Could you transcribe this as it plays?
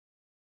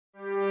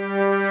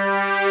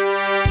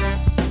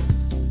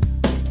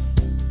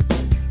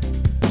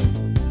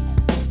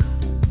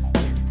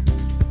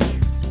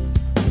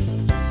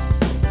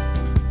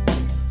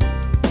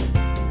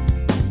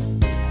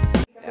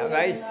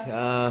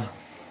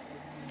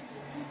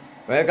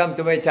Welcome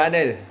to my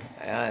channel.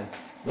 Ayan,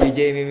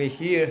 DJ Mimi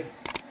here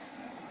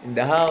in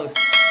the house.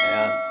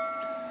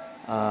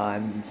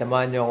 Ayan,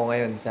 samahan nyo ako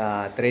ngayon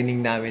sa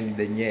training namin ni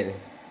Daniel.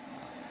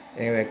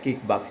 Anyway,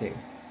 kickboxing.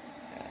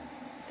 Ayan.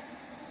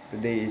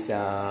 Today is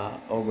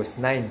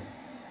August 9.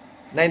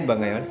 9 ba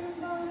ngayon?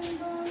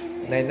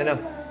 9 na.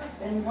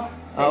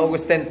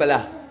 August 10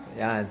 pala.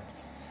 Ayan,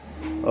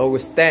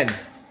 August 10.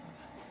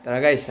 Tara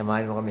guys,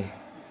 samahan mo kami.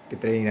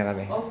 Kitraining na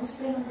kami.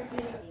 August 10 ang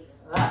birthday.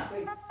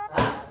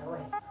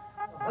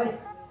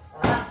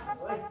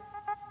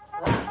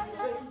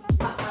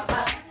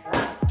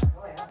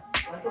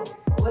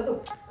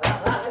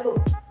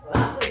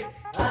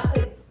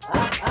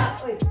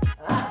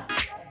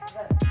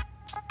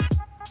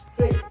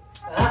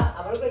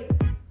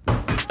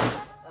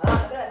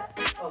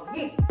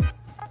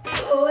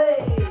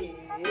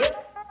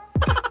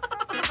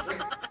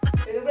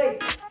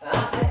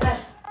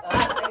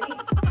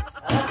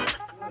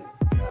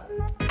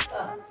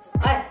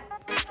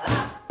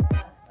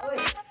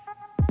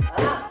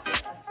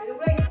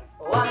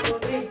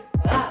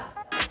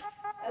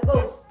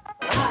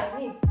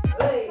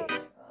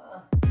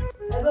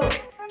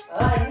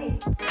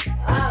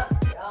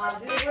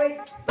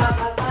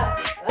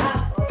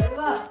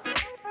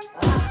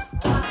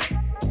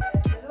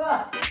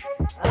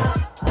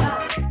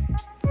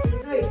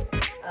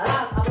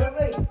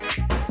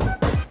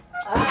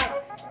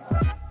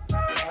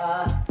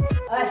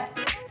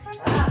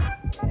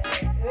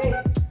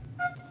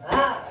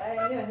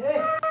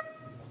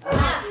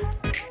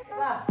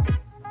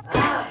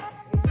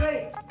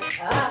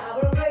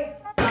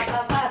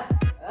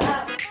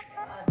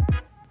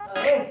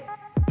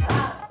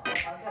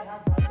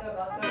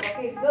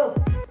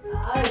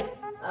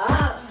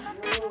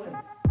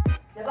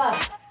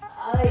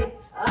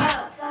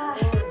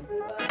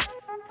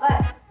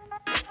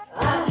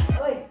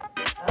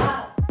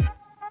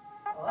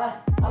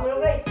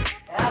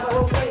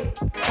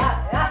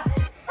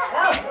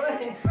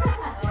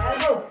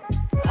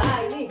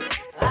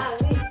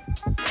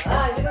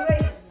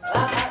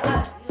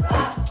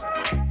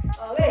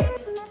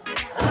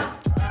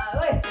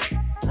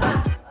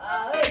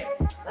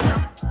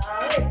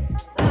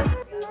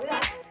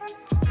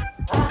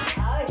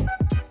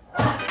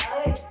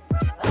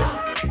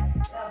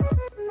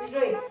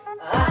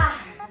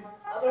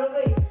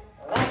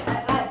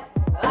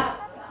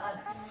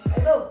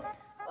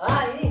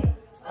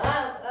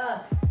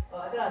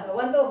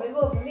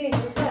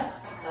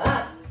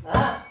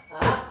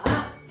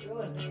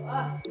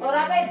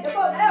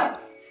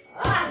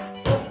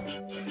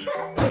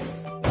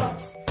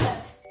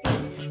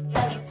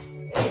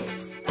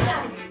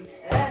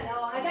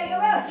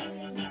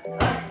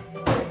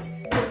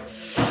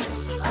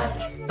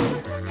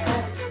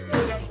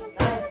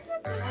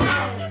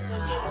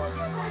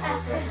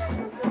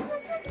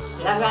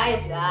 Hello guys!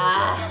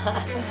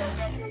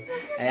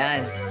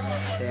 Ayan,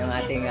 ito yung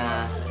ating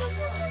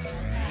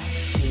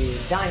si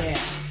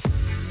Daniel.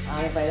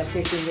 Ang fighter,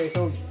 15 years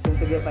old, soon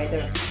to be a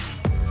fighter.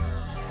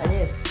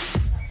 Daniel!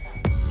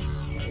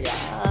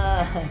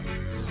 Ayan!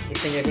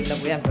 15 years old na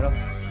po yan, pero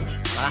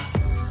makas!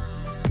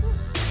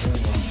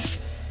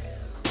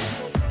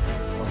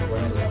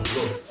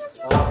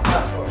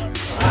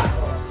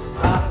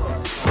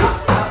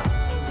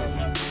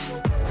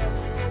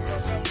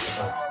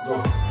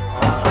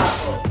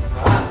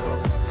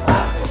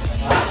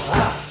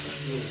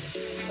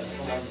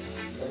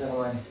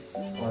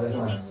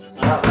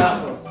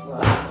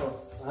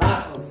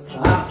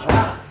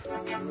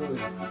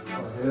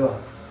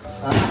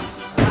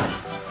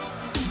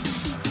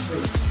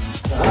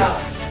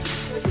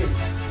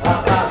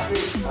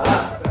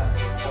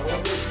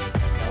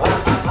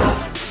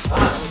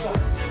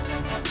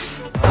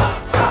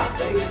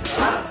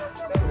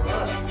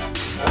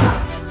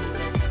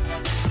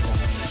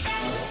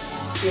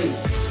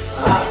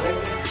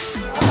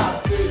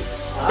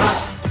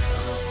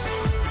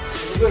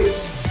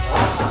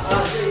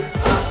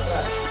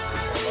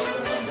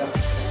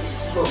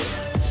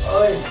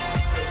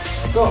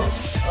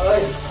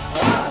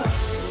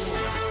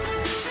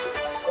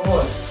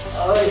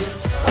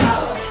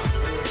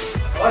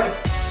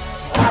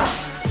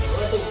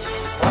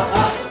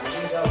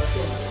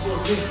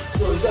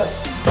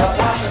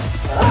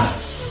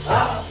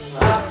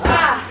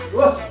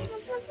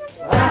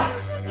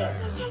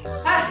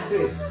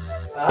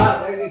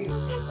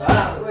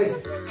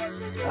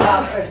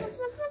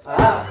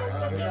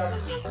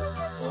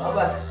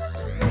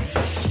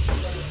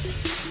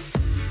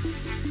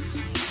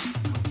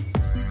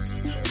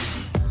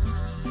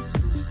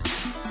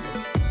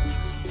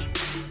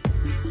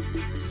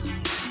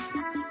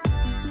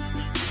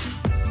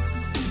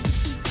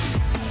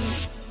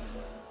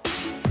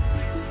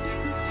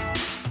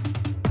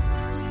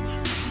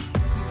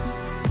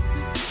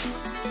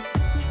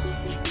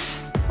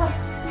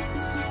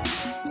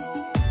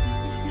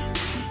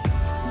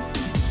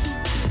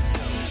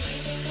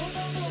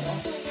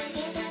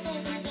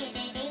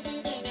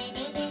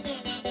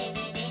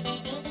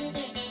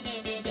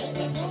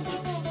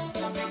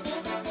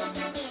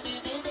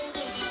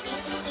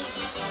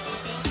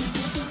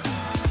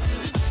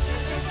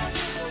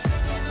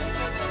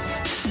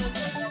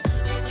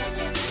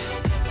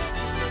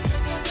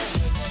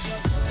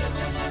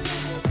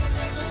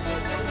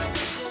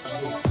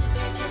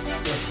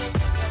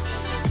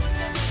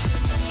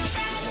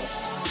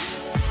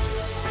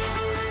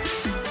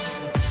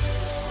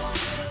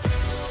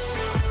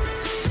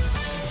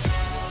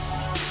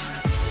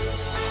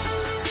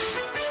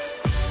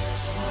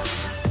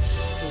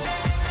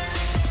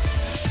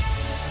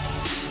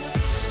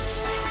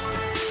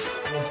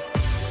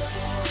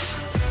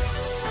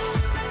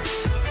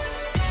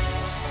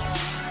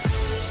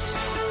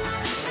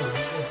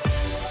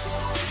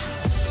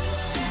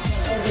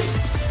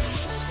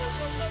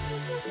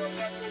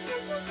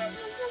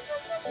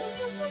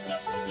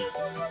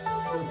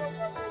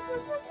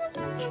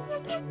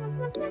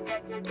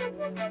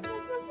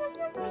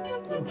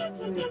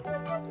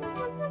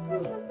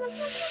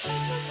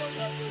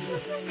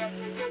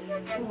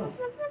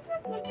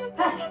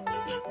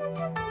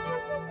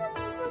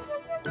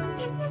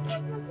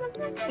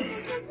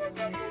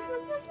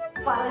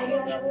 Parang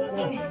yan ako.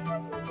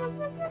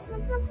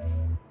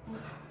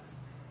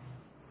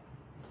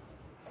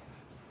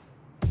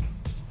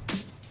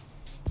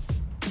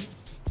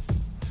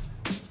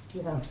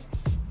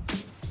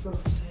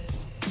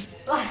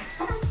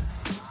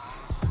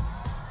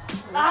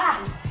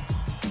 Ah!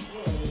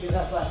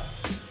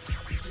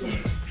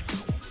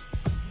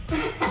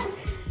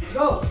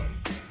 Go!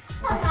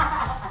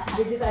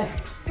 Sige tayo.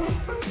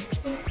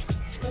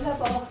 Wala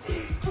pa ako.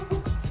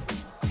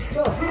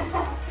 Go!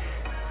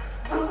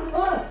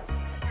 Oh!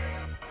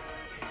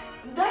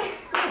 Hindi!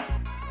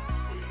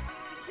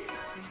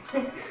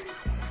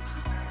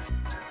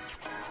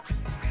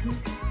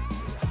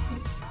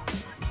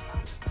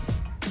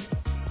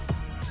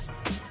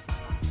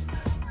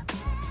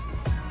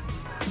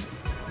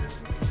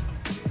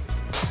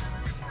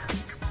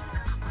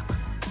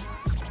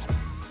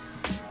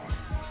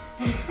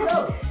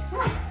 Go!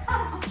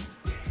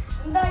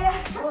 Ang daya!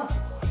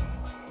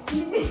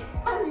 Hindi!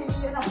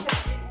 Haliliya na!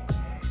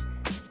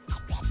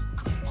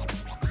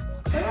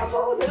 Kaya po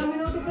ako, 2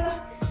 minuto pa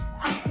lang.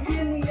 Ay,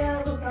 hindi na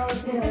ako tawag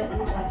niya.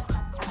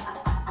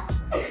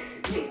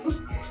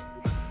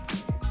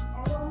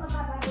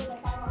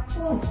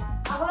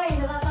 Ako eh,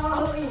 natatawa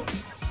ko eh.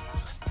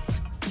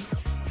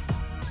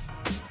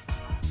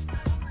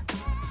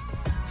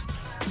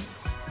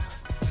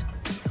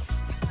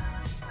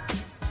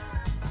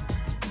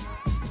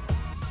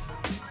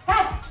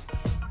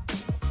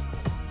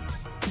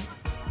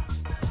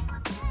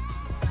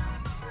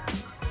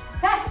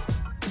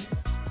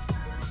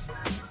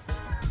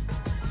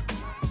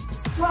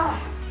 Wah!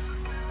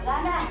 Wala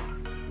na!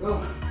 Go!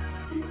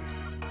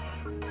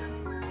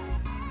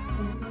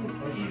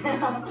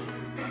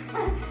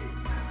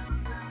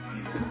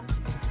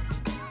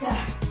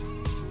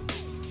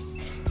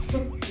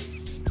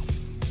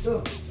 Go!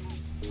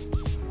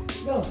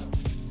 Go!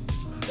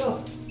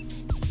 Go!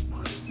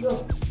 Go!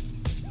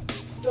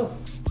 Go!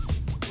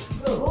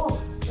 Go!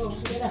 Go!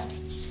 Sige na!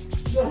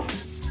 Go!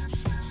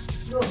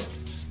 Go!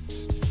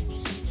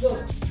 Go!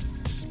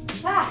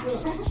 Ha! Go!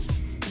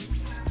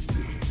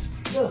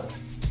 Go!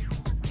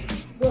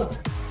 Go!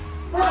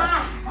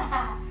 Ah!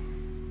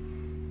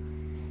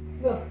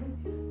 Go!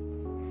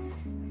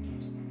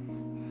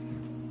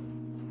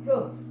 Go!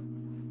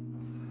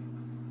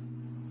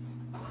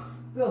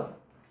 Go!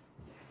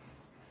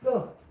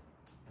 Go!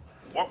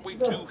 What we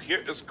do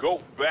here is go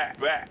back.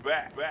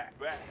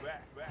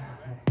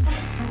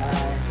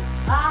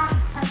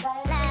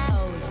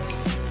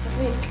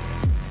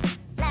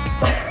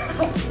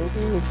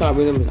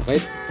 Sabi na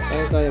masakit.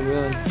 Kaya mo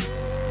yan.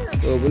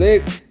 So,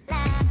 balik.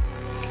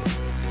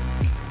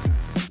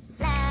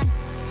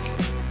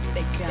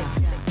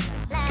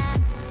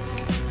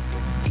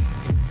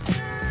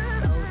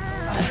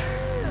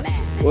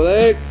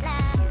 Balik.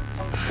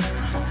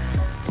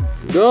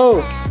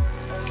 Go.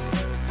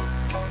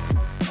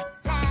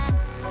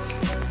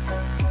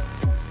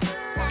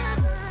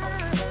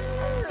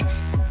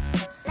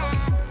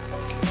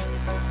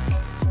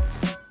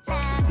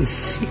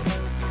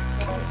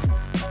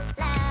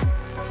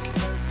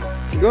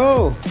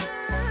 Go!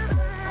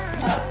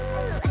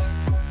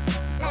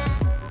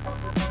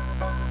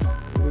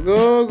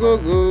 Go, go,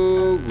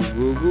 go, go,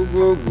 go,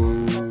 go, go.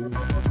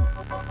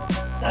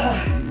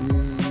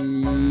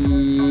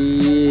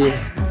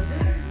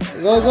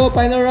 Go, go,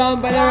 final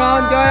round,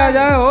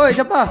 kaya, oh,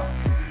 isa pa.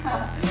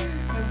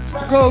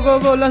 Go,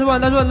 go, go, last one.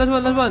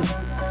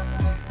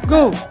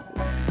 Go!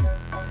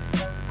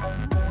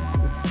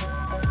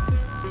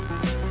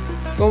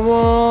 Come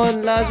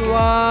on, last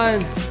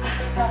one.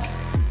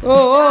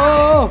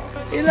 Oh.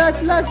 Hey, last.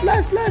 Come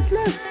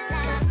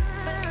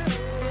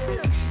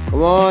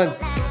on.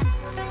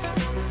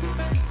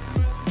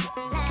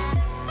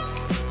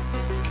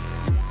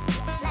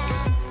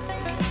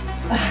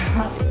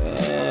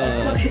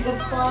 Sakit ang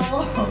pa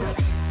ako.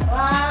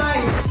 Ay!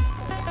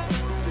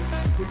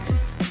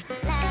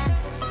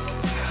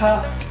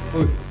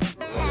 Uy.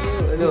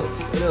 Ano?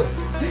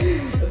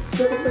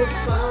 Sakit ang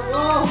pa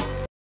ako.